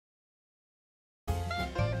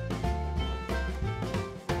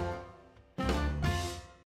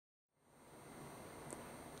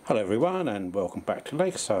Hello everyone and welcome back to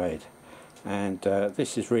Lakeside, and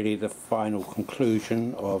this is really the final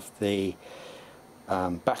conclusion of the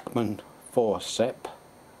Bachmann forcep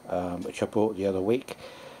which I bought the other week,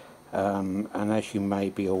 and as you may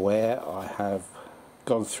be aware, I have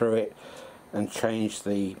gone through it and changed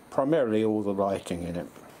primarily all the lighting in it.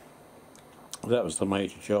 That was the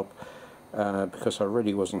major job, because I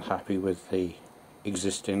really wasn't happy with the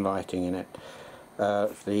existing lighting in it.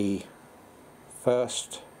 The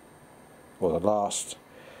first, or the last,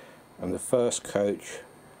 and the first coach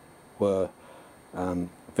were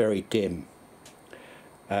very dim,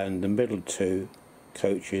 and the middle two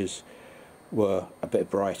coaches were a bit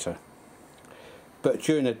brighter. But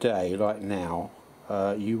during the day, like now,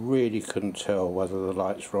 you really couldn't tell whether the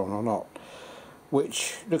lights were on or not,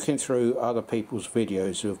 which, looking through other people's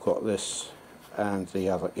videos who've got this and the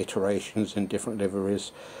other iterations in different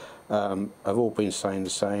liveries, have all been saying the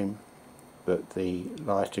same, that the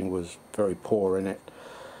lighting was very poor in it,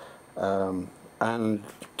 and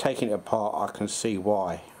taking it apart I can see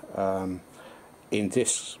why. In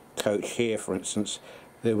this coach here, for instance,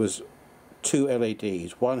 there was two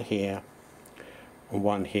LEDs, one here and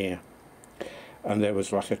one here, and there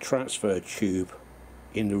was like a transfer tube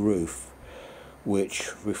in the roof which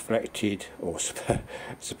reflected, or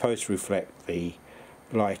supposed to reflect, the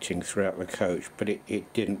lighting throughout the coach, but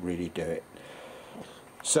it didn't really do it.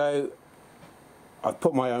 So I've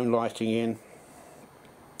put my own lighting in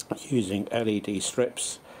using LED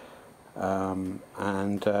strips, and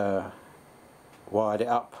wired it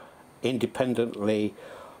up independently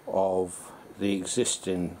of the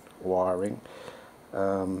existing wiring,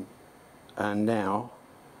 and now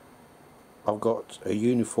I've got a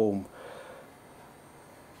uniform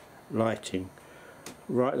lighting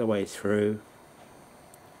right the way through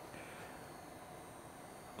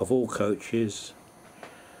of all coaches,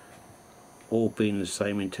 all being the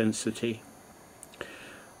same intensity.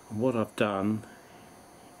 And what I've done,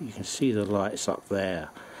 you can see the lights up there,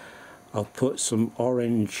 I've put some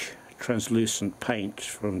orange translucent paint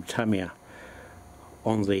from Tamiya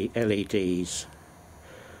on the LEDs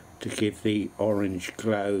to give the orange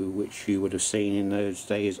glow which you would have seen in those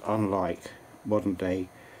days, unlike modern day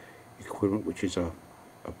equivalent, which is a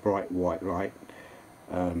bright white light.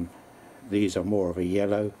 These are more of a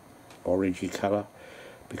yellow orangey colour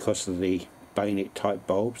because of the bayonet type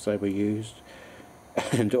bulbs they were used,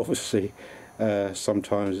 and obviously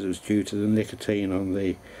sometimes it was due to the nicotine on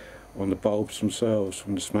the bulbs themselves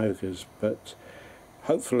from the smokers, but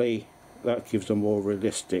hopefully that gives a more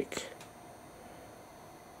realistic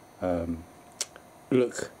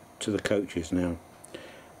look to the coaches now,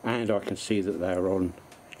 and I can see that they are on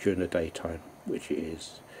during the daytime, which it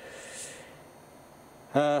is.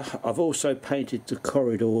 I've also painted the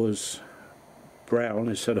corridors brown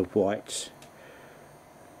instead of white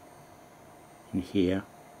in here,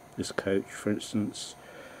 this coach for instance,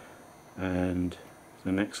 and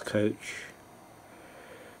the next coach,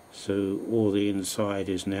 so all the inside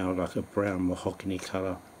is now like a brown mahogany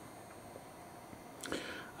colour,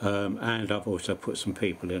 and I've also put some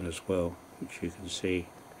people in as well, which you can see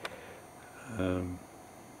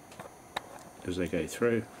as they go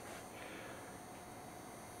through.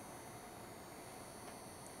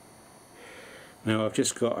 Now I've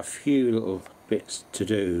just got a few little bits to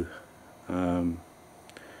do, and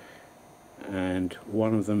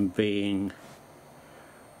one of them being,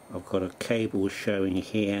 I've got a cable showing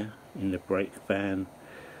here in the brake van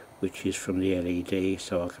which is from the LED,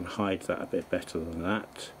 so I can hide that a bit better than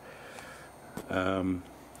that,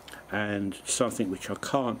 and something which I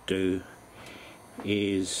can't do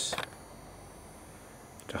is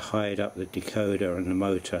to hide up the decoder and the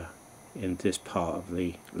motor in this part of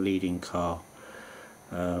the leading car.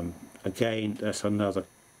 Again, that's another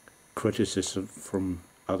criticism from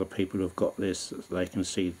other people who've got this, that they can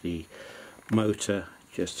see the motor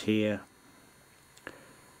just here,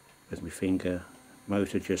 with my finger,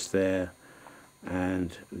 motor just there,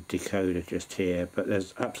 and the decoder just here, but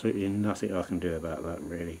there's absolutely nothing I can do about that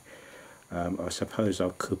really. I suppose I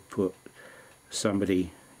could put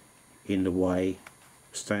somebody in the way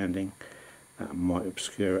standing, that might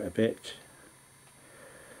obscure it a bit.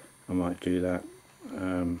 I might do that,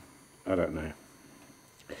 I don't know.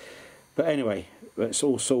 But anyway, that's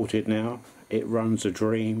all sorted now. It runs a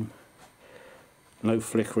dream, no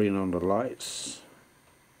flickering on the lights,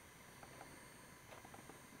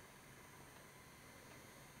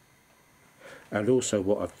 and also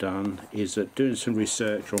what I've done is that doing some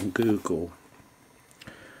research on Google,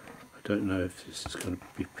 I don't know if this is going to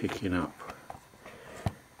be picking up,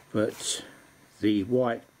 but the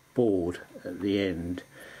white board at the end,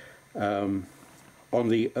 on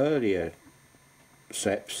the earlier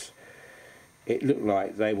seps, it looked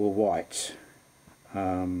like they were white,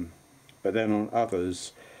 but then on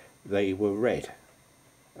others they were red.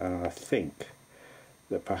 And I think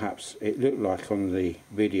that perhaps it looked like on the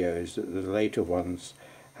videos that the later ones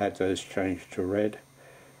had those changed to red.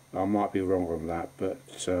 I might be wrong on that, but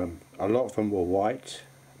a lot of them were white,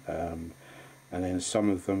 and then some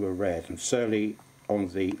of them were red, and certainly on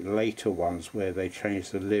the later ones where they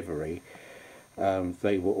changed the livery,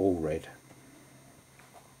 they were all red.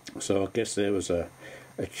 So I guess there was a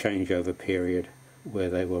changeover period where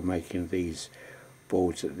they were making these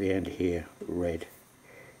boards at the end here red.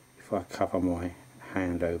 If I cover my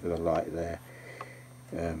hand over the light there,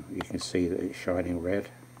 you can see that it's shining red.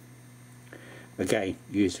 Again,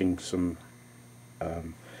 using some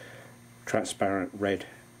transparent red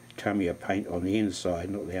Tamiya paint on the inside,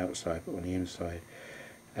 not the outside but on the inside.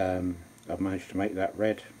 I've managed to make that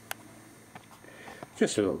red.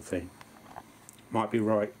 Just a little thing. Might be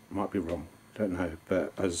right, might be wrong, don't know,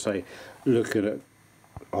 but as I say, looking at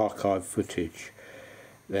archive footage,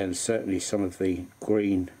 then certainly some of the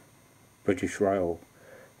green British Rail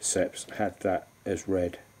seps had that as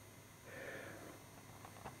red.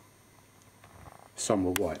 Some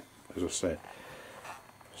were white, as I said.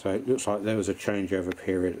 So it looks like there was a changeover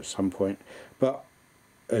period at some point, but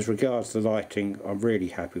as regards the lighting, I'm really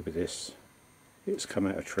happy with this. It's come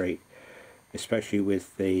out a treat, especially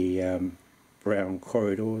with the brown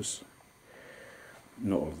corridors,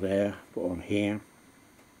 not on there but on here,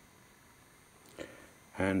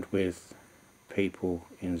 and with people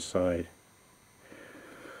inside,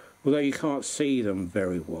 although you can't see them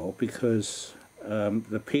very well because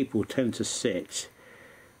the people tend to sit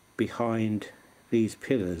behind these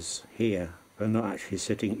pillars here. They're not actually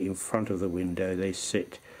sitting in front of the window, they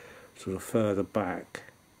sit sort of further back,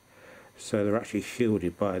 so they're actually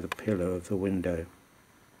shielded by the pillar of the window.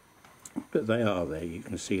 But they are there, you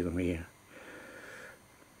can see them here.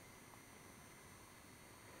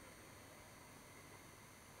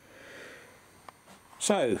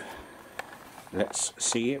 So let's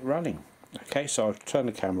see it running. Okay, so I'll turn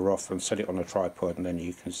the camera off and set it on a tripod, and then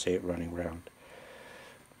you can see it running round.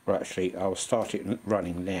 Well, actually I'll start it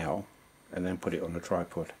running now and then put it on the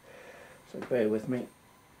tripod, so bear with me.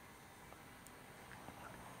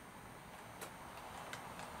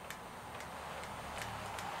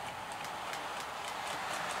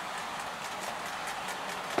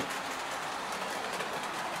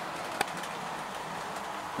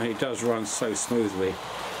 And it does run so smoothly.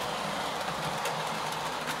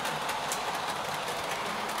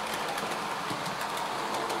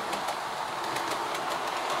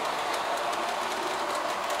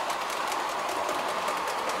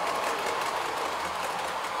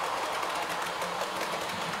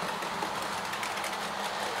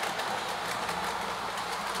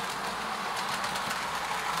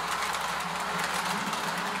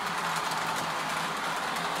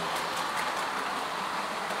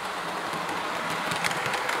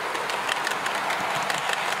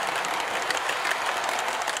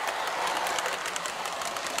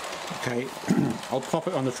 Okay, I'll pop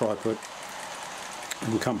it on the tripod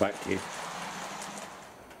and we'll come back to you.